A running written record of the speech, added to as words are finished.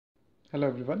Hello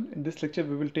everyone. In this lecture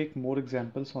we will take more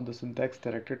examples on the syntax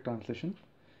directed translation.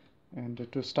 And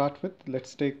to start with,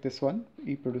 let's take this one.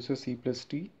 E produces E plus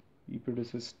T, E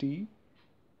produces T,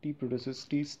 T produces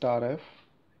T star F,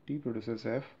 T produces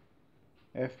F,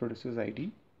 F produces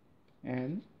ID.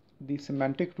 And the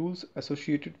semantic rules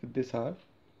associated with this are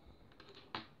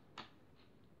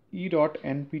E dot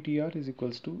nptr is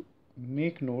equals to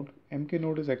make node. Mk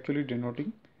node is actually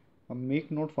denoting a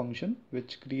make node function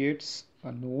which creates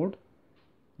a node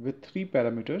with three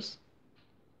parameters.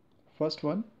 First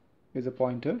one is a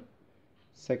pointer,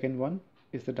 second one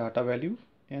is the data value,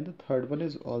 and the third one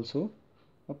is also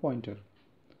a pointer.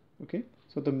 Okay,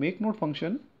 so the make node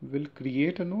function will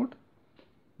create a node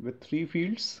with three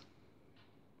fields.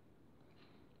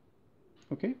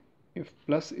 Okay, if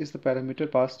plus is the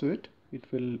parameter passed to it, it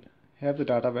will have the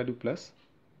data value plus,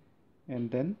 and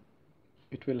then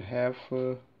it will have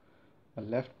a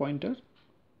left pointer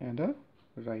and a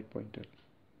right pointer.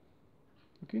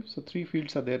 Okay, so three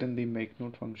fields are there in the make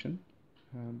node function,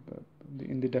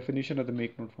 in the definition of the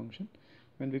make node function.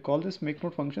 When we call this make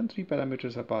node function, three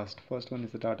parameters are passed. First one is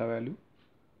the data value,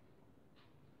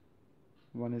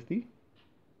 one is the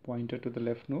pointer to the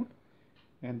left node,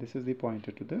 and this is the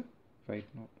pointer to the right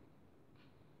node.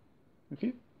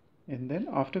 Okay, and then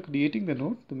after creating the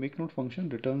node, the make node function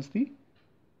returns the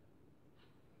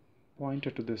pointer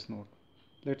to this node.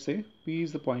 Let's say P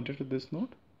is the pointer to this node,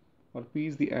 or P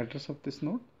is the address of this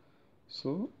node.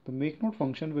 So the make node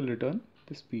function will return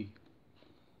this P.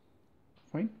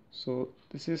 Fine. So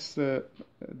this is the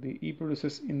E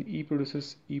produces E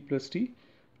plus T.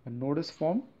 A node is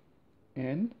formed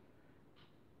and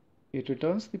it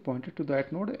returns the pointer to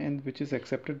that node, and which is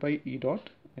accepted by E dot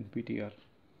nptr.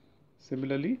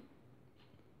 Similarly,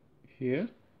 here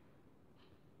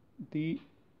the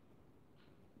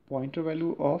pointer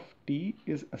value of T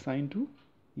is assigned to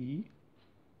E.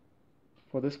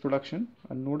 For this production,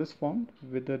 a node is formed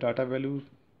with the data value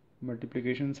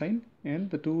multiplication sign and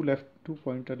the two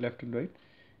pointer left and right,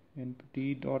 and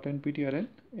T dot nptr and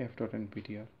F dot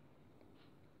nptr.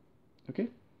 Okay,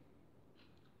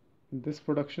 in this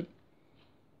production,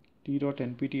 T dot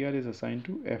nptr is assigned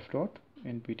to F dot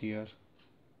nptr,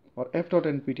 or F dot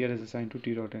nptr is assigned to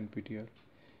T dot nptr.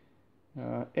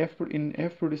 F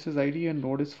produces ID, and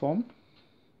node is formed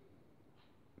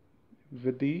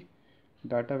with the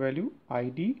data value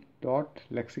ID dot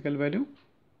lexical value,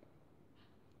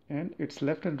 and its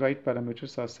left and right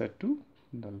parameters are set to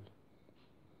null.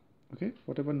 Okay,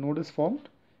 whatever node is formed,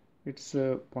 its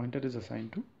pointer is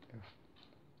assigned to F.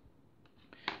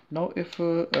 Now if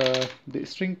the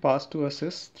string passed to us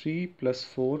is 3 plus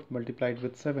 4 multiplied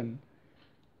with 7,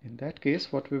 in that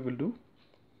case what we will do,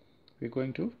 we're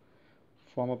going to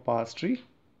form a parse tree,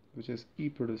 which is E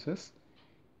produces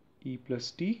E plus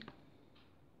T,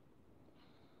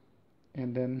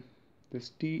 and then this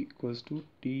T equals to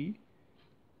T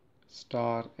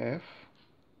star F,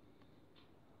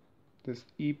 this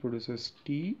E produces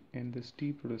T, and this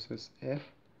T produces F,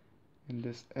 and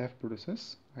this F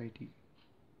produces ID.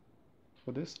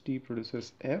 For this, T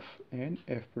produces F and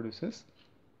F produces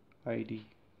ID.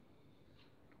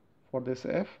 For this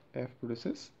F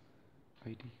produces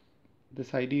ID.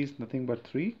 This ID is nothing but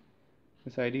 3,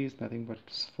 this ID is nothing but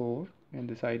 4, and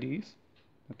this ID is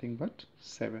nothing but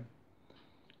 7.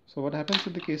 So what happens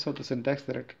in the case of the syntax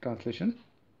directed translation,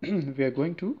 we are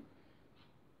going to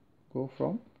go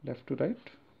from left to right,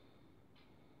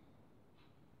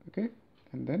 okay,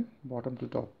 and then bottom to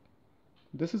top.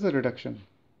 This is a reduction.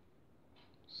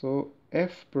 So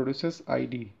F produces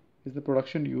ID is the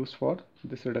production used for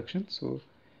this reduction. So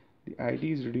the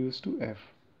ID is reduced to F.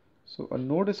 So a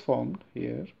node is formed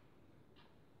here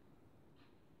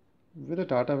with a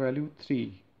data value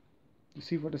 3. You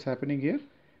see what is happening here?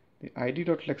 The ID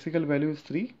dot lexical value is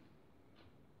 3.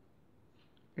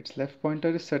 Its left pointer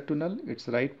is set to null, its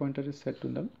right pointer is set to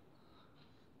null,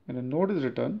 and a node is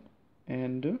returned,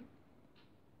 and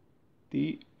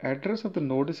the address of the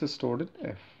node is stored in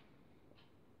F.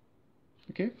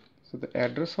 Okay, so the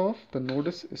address of the node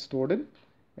is stored in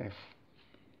F.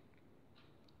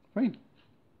 Fine.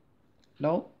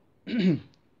 Now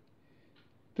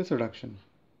this reduction.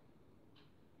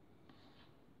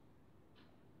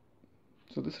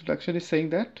 So this reduction is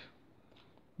saying that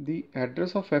the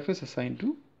address of F is assigned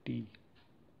to T.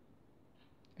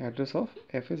 Address of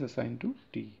F is assigned to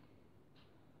T.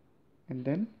 And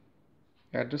then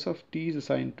address of T is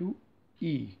assigned to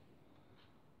E.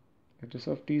 Address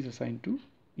of T is assigned to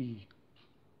E.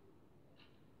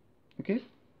 Okay,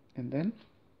 and then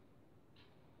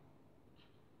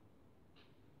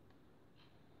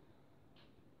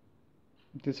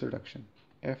this reduction,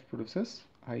 F produces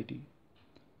ID.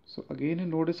 So again a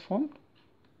node is formed,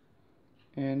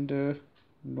 and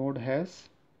node has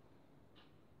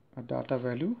a data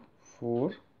value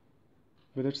 4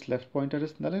 with its left pointer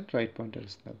is null and right pointer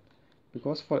is null,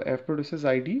 because for f produces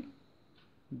id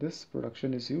this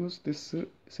production is used, this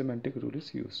semantic rule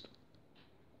is used.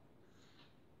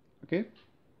 Okay,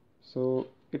 so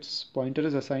its pointer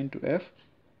is assigned to f,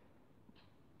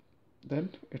 then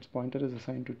its pointer is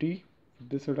assigned to t with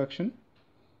this reduction,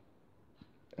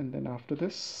 and then after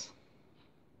this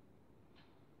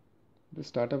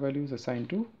data value is assigned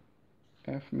to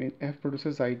f. F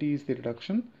produces id is the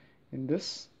reduction in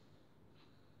this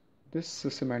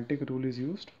semantic rule is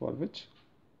used, for which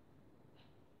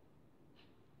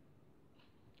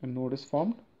a node is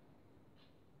formed,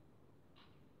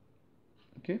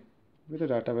 okay, with a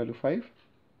data value 5.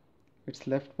 Its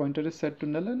left pointer is set to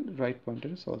null and right pointer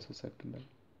is also set to null.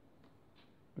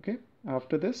 Okay,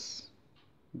 after this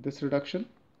reduction,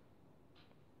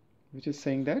 which is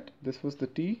saying that this was the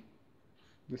t,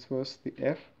 this was the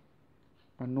f,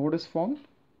 a node is formed.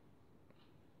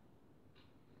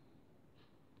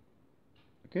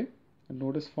 Okay, a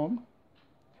node is formed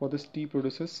for this t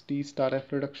produces t star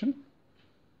f reduction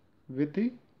with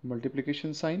the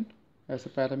multiplication sign as a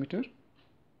parameter.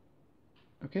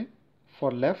 Okay,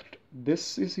 for left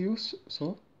this is used,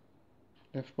 so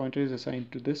left pointer is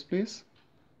assigned to this place,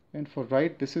 and for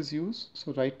right this is used,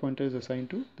 so right pointer is assigned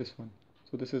to this one.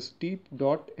 So this is t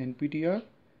dot nptr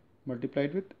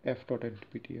multiplied with f dot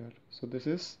nptr. So this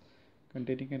is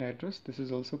containing an address, this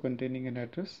is also containing an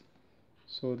address.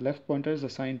 So left pointer is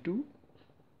assigned to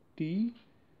t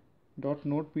dot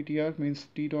node ptr, means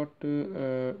t dot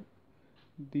the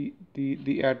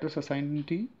address assigned in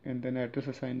t, and then address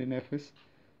assigned in f is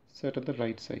set on the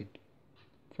right side.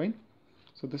 Fine.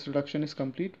 So this reduction is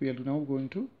complete. We are now going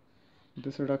to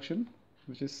this reduction,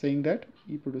 which is saying that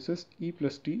e produces e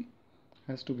plus t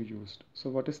has to be used. So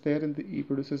what is there in the e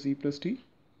produces e plus t?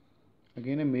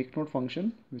 Again a make node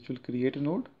function which will create a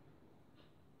node,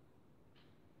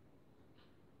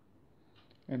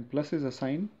 and plus is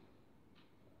assigned,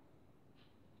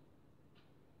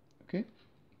 okay,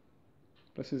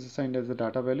 plus is assigned as the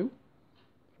data value.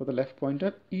 For the left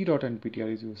pointer e dot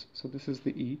nptr is used, so this is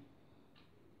the e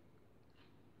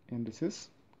and this is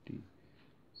t.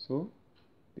 So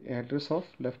the address of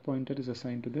left pointer is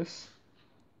assigned to this,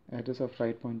 address of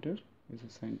right pointer is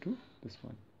assigned to this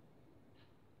one.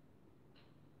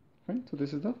 Fine. So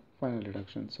this is the final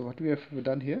reduction. So what we have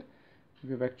done here, we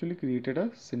have actually created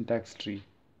a syntax tree.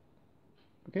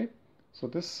 Okay, so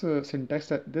this syntax,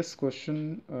 that this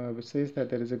question which says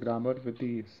that there is a grammar with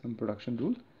the some production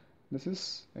rule, this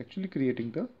is actually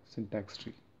creating the syntax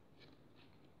tree.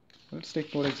 Let's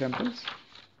take more examples.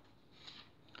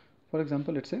 For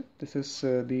example, let's say this is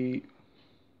the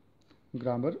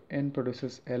grammar n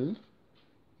produces l,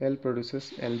 l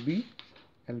produces lb,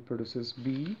 l produces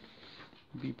b,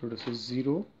 b produces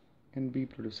 0, and b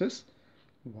produces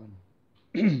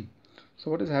 1. So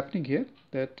what is happening here,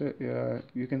 that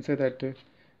you can say that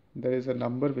there is a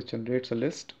number which generates a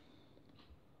list.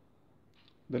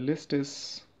 The list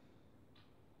is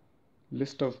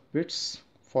list of bits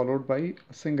followed by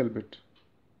a single bit,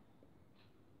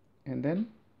 and then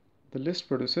the list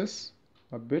produces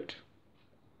a bit.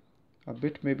 A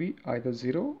bit may be either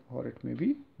 0 or it may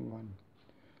be 1.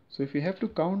 So if you have to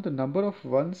count the number of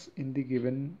ones in the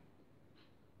given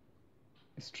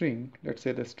string, let's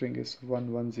say the string is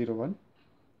 1101,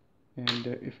 and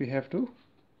if we have to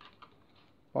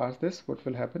parse this, what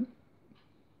will happen?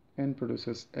 N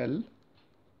produces L,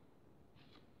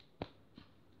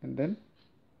 and then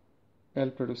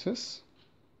L produces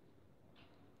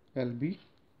LB.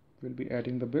 We'll be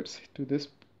adding the bits to this.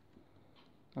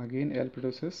 Again L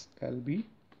produces LB,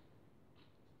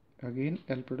 again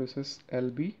L produces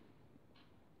LB,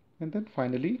 and then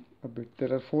finally a bit.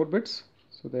 There are 4 bits,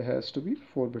 so there has to be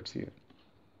 4 bits here.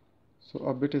 So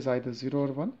a bit is either 0 or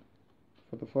 1.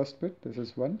 For the first bit this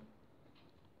is 1,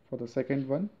 for the second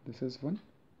one this is 1,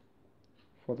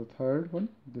 for the third one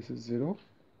this is 0,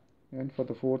 and for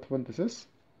the fourth one this is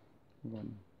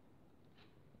 1.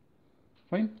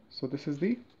 Fine. So this is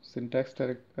the syntax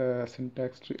tree,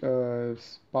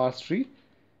 parse tree,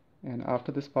 and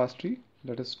after this parse tree,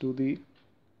 let us do the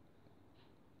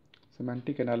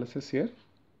semantic analysis here.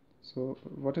 So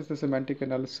what is the semantic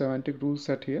analysis? Semantic rule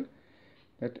set here,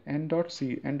 that n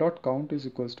dot count is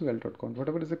equals to l dot count.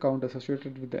 Whatever is the count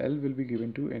associated with the l will be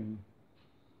given to n.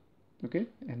 Okay,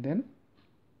 and then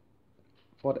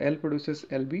for l produces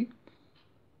lb,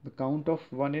 the count of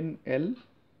 1 in l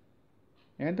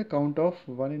and the count of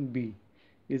 1 in b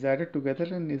is added together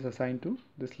and is assigned to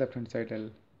this left hand side l.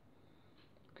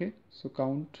 Okay, so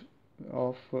count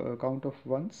of count of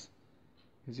ones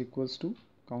is equals to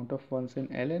count of ones in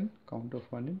ln, count of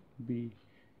 1 in b.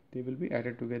 They will be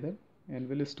added together and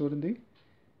will store in the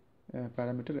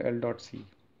parameter l dot c.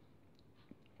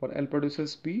 For l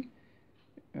produces b,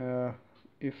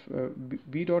 if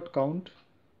b dot count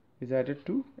is added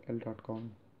to l dot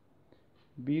count.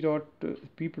 B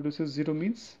produces 0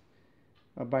 means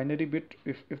a binary bit.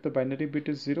 If the binary bit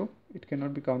is 0, it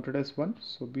cannot be counted as 1,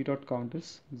 so b dot count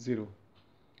is 0.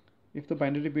 If the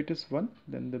binary bit is 1,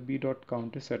 then the b dot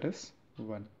count is set as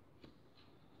 1.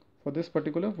 For this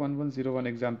particular 1101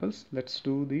 examples, let's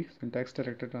do the syntax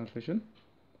directed translation.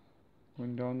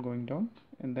 Going down,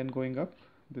 and then going up.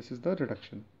 This is the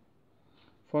reduction.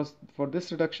 For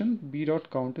this reduction, b dot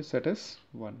count is set as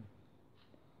 1.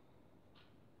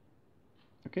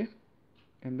 Okay,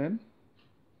 and then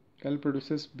L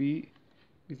produces B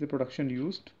is the production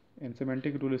used, and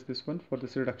semantic rule is this one. For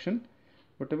this reduction,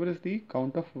 whatever is the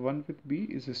count of 1 with B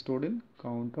is stored in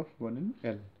count of 1 in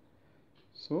L.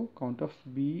 So count of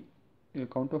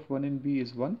 1 in B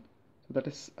is 1, so that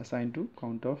is assigned to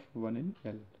count of 1 in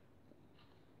L.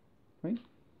 Right?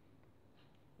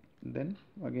 Then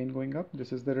again going up,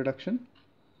 this is the reduction.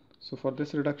 So for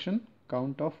this reduction,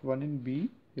 count of 1 in B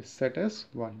is set as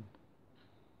 1.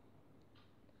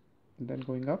 And then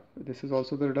going up, this is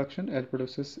also the reduction. L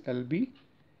produces LB.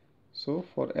 So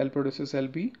for L produces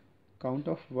LB, count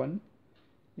of 1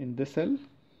 in this L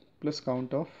plus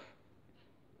count of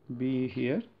B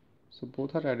here. So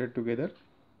both are added together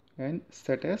and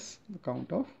set as the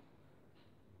count of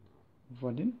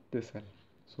 1 in this L.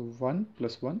 So 1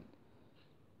 plus 1.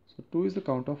 So 2 is the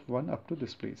count of 1 up to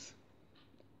this place.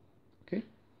 Okay.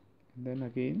 And then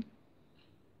again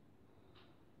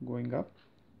going up.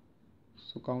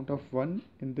 So count of 1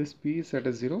 in this B is set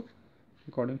as 0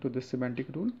 according to this semantic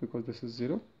rule, because this is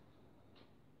 0.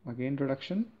 Again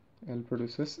reduction, L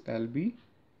produces LB.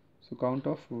 So count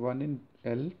of 1 in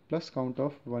L plus count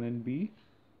of 1 in B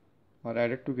are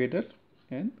added together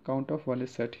and count of 1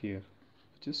 is set here,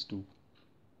 which is 2.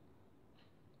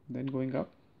 Then going up.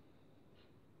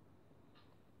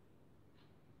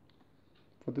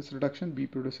 For this reduction, B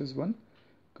produces 1.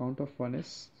 Count of 1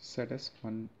 is set as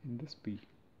 1 in this B.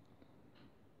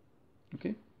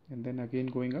 Okay, and then again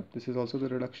going up, this is also the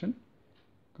reduction.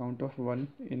 Count of 1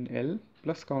 in L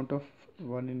plus count of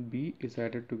 1 in B is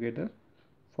added together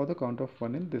for the count of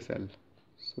 1 in this L.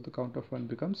 So the count of 1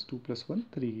 becomes 2 plus 1,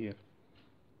 3 here.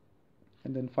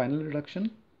 And then final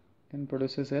reduction, N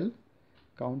produces L.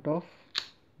 Count of,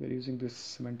 we are using this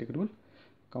semantic rule,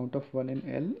 count of 1 in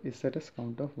L is set as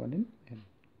count of 1 in N.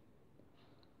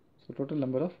 So total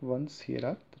number of ones here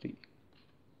are 3.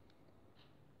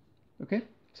 Okay.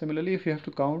 Similarly, if you have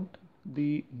to count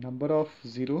the number of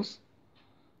zeros,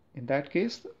 in that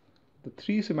case, the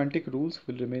 3 semantic rules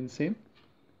will remain same,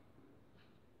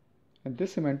 and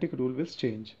this semantic rule will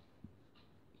change.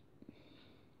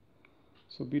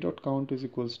 So b dot count is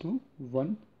equals to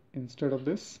 1 instead of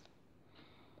this,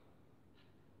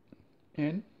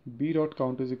 and b dot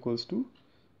count is equals to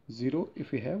 0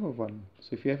 if we have a 1.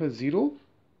 So if you have a 0,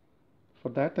 for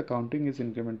that the counting is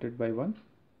incremented by 1.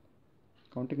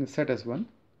 Counting is set as 1.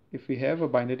 If we have a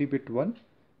binary bit 1,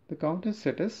 the count is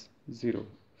set as 0.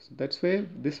 So that's why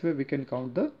this way we can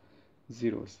count the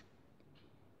zeros.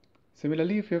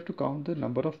 Similarly, if you have to count the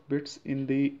number of bits in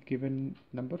the given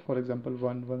number, for example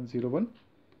 1101,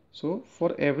 so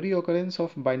for every occurrence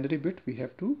of binary bit we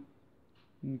have to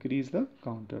increase the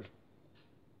counter.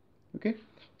 Okay,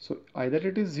 so either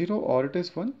it is 0 or it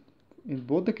is 1. In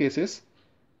both the cases,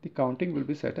 the counting will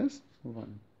be set as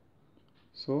 1.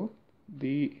 So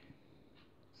the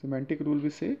semantic rule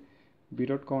will say b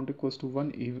dot count equals to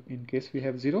 1 in case we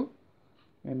have 0,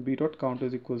 and b dot count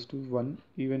is equals to 1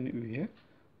 even if we have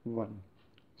 1.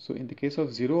 So in the case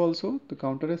of 0 also the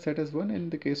counter is set as 1, and in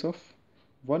the case of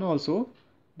 1 also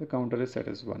the counter is set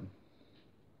as 1.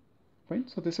 Fine.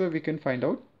 So this way we can find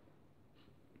out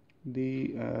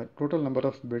the total number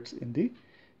of bits in the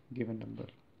given number.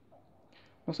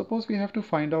 Now suppose we have to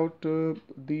find out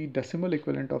the decimal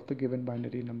equivalent of the given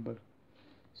binary number.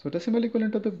 So decimal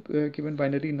equivalent of the given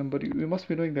binary number, you must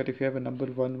be knowing that if you have a number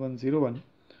 1101,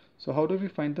 so how do we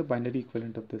find the binary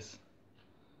equivalent of this?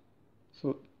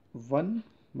 So 1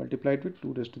 multiplied with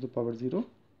 2 raised to the power 0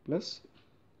 plus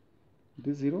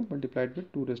this 0 multiplied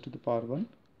with 2 raised to the power 1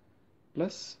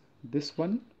 plus this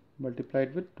 1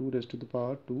 multiplied with 2 raised to the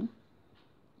power 2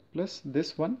 plus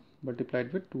this 1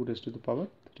 multiplied with 2 raised to the power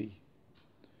 3.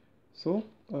 So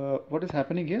what is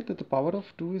happening here, that the power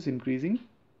of 2 is increasing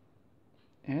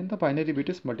and the binary bit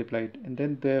is multiplied, and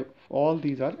then all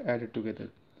these are added together.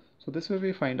 So this way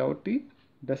we find out the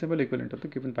decimal equivalent of the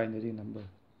given binary number.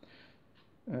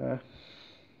 uh,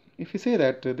 if you say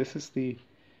that this is the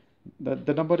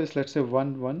number is, let's say,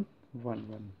 1 1 1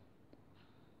 1.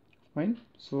 Fine.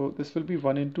 So this will be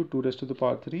 1 into 2 raised to the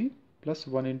power 3 plus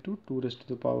 1 into 2 raised to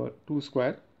the power 2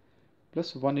 square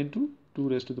plus 1 into 2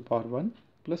 raised to the power 1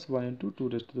 plus 1 into 2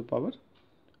 raised to the power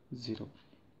 0.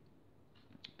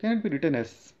 Can it be written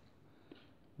as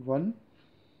 1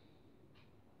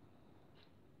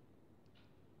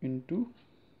 into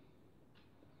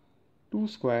 2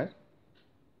 square?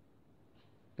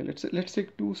 Okay, let's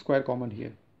take 2 square common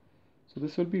here. So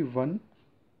this will be 1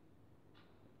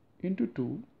 into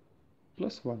 2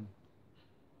 plus 1.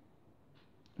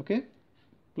 Okay,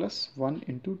 plus 1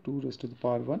 into 2 raised to the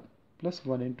power 1 plus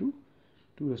 1 into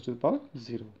 2 raised to the power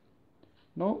 0.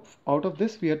 Now out of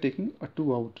this we are taking a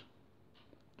 2 out,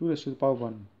 2 raised to the power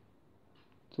 1.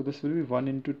 So this will be 1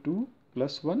 into 2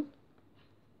 plus 1,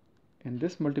 and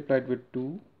this multiplied with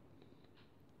 2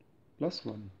 plus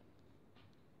 1.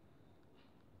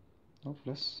 Now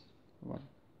plus 1.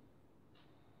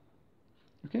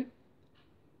 Okay,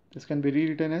 this can be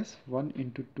rewritten as 1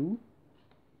 into 2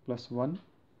 plus 1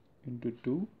 into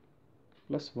 2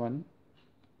 plus 1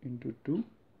 into 2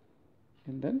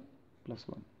 and then plus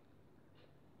 1.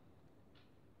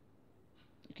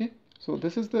 Okay, so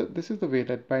this is the way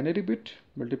that binary bit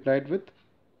multiplied with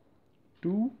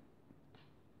 2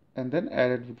 and then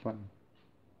added with 1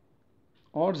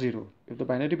 or 0. If the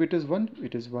binary bit is 1,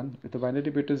 it is 1. If the binary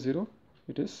bit is 0,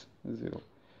 it is 0.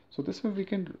 So this way we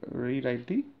can rewrite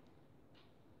the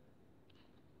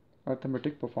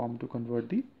arithmetic performed to convert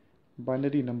the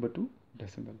binary number to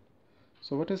decimal.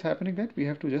 So what is happening, that we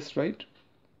have to just write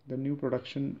the new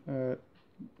production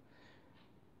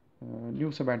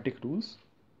new semantic rules.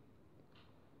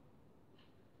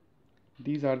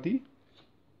 These are the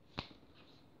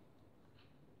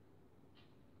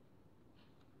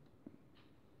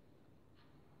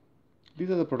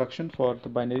production for the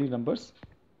binary numbers.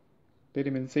 They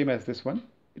remain same as this one.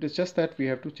 It is just that we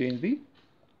have to change the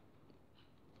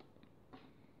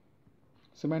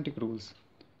semantic rules.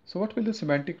 So what will the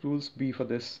semantic rules be for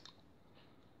this?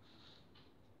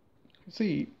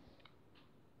 See,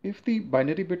 if the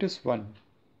binary bit is 1,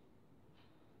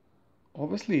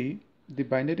 obviously the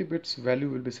binary bit's value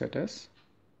will be set as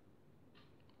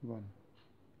 1.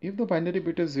 If the binary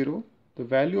bit is 0, the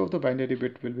value of the binary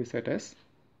bit will be set as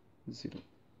 0.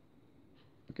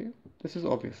 Okay, this is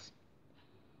obvious.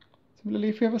 Similarly,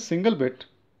 if you have a single bit,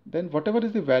 then whatever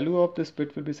is the value of this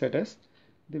bit will be set as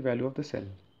the value of the cell.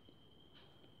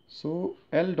 So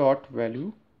L dot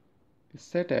value is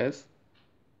set as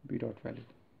B dot value.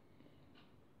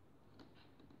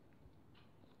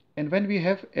 And when we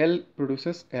have L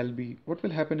produces LB, what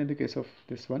will happen in the case of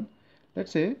this one?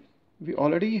 Let's say we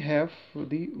already have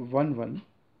the 1 1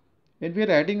 and we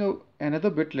are adding another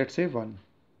bit, let's say 1.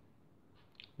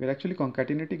 We are actually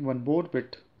concatenating one more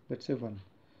bit, let's say 1.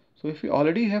 So if we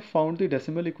already have found the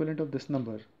decimal equivalent of this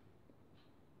number,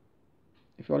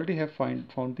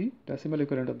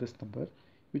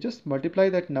 we just multiply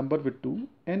that number with 2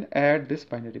 and add this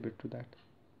binary bit to that.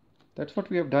 That's what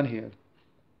we have done here.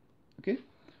 Okay,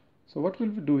 so what will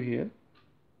we do here?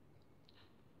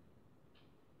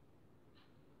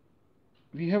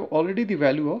 We have already the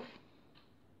value of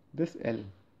this L.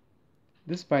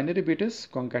 This binary bit is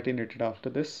concatenated after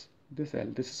this L.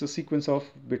 This is a sequence of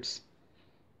bits.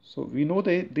 So we know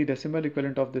the decimal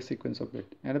equivalent of this sequence of bit.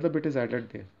 Another bit is added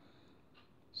there.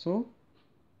 So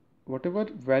whatever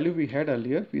value we had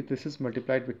earlier, this is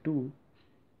multiplied with 2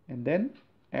 and then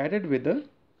added with the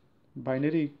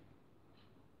binary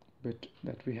bit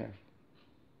that we have.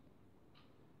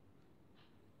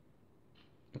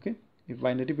 Okay, if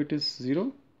binary bit is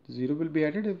 0, 0 will be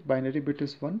added. If binary bit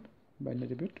is 1,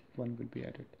 binary bit 1 will be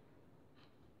added.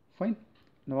 Fine.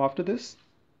 Now after this,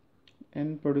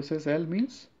 N produces L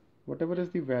means whatever is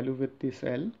the value with this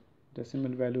L,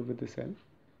 decimal value with this L,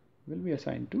 will be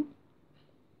assigned to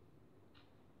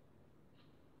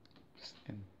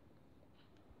N.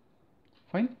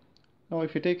 Fine. Now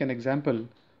if you take an example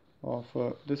of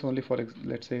this only for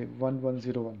let's say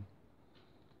 1101.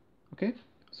 Okay,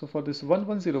 so for this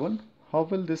 1101, how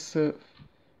will this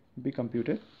be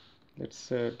computed?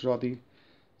 Let's draw the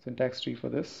syntax tree for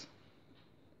this.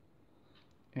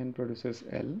 N produces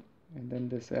L, and then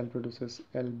this L produces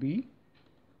LB,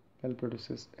 L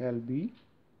produces LB,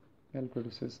 L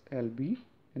produces LB,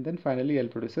 and then finally L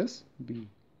produces B.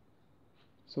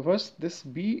 So first this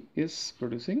B is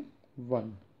producing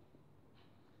 1.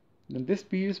 Then this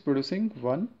P is producing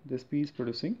 1, this P is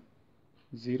producing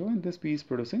 0, and this P is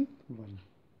producing 1.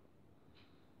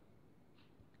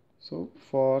 So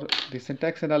for the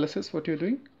syntax analysis, what you're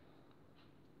doing?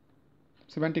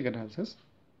 Semantic analysis.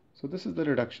 So this is the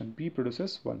reduction. B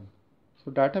produces 1.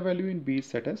 So data value in B is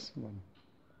set as 1.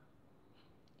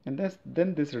 And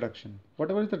then this reduction.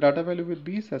 Whatever is the data value with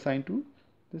B is assigned to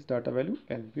this data value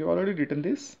L. We have already written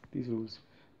these rules.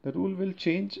 The rule will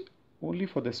change only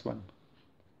for this one.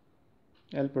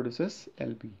 L produces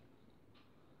LB.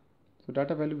 So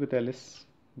data value with L is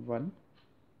 1.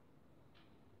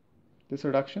 This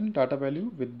reduction, data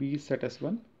value with B is set as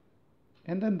 1.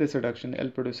 And then this reduction, L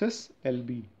produces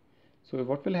LB. So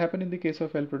what will happen in the case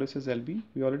of L produces LB?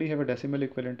 We already have a decimal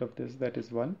equivalent of this, that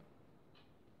is 1.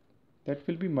 That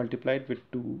will be multiplied with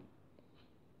 2.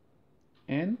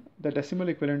 And the decimal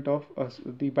equivalent of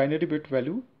the binary bit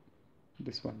value,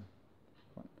 this one.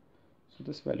 So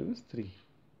this value is 3.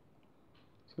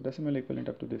 So decimal equivalent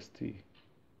up to this 3.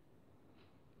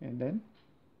 And then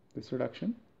this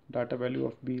reduction, data value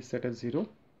of B is set as 0.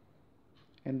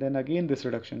 And then again this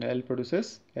reduction, L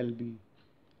produces LB.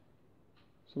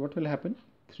 So what will happen?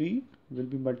 3 will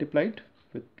be multiplied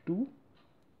with 2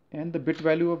 and the bit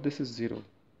value of this is 0.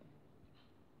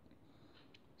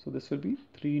 So this will be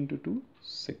 3 into 2,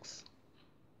 6.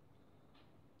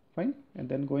 Fine. And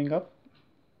then going up,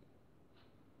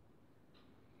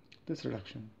 this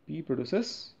reduction, B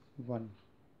produces 1.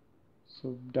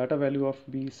 So data value of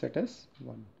B is set as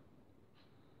 1.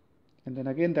 And then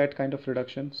again that kind of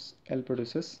reductions, L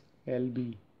produces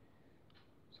LB.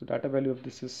 So data value of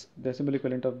this is, decimal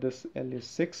equivalent of this L is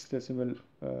 6, decimal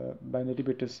binary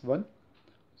bit is 1.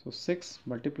 So 6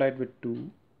 multiplied with 2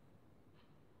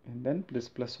 and then this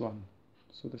plus 1.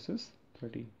 So this is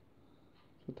 13.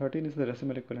 So 13 is the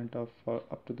decimal equivalent of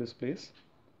up to this place.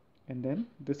 And then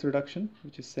this reduction,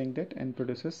 which is saying that N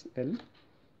produces L.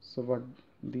 So what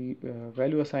the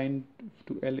value assigned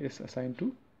to L is assigned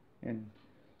to N.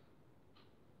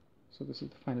 So this is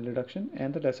the final reduction,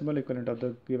 and the decimal equivalent of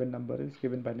the given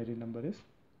binary number is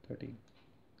 13.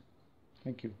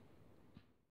 Thank you.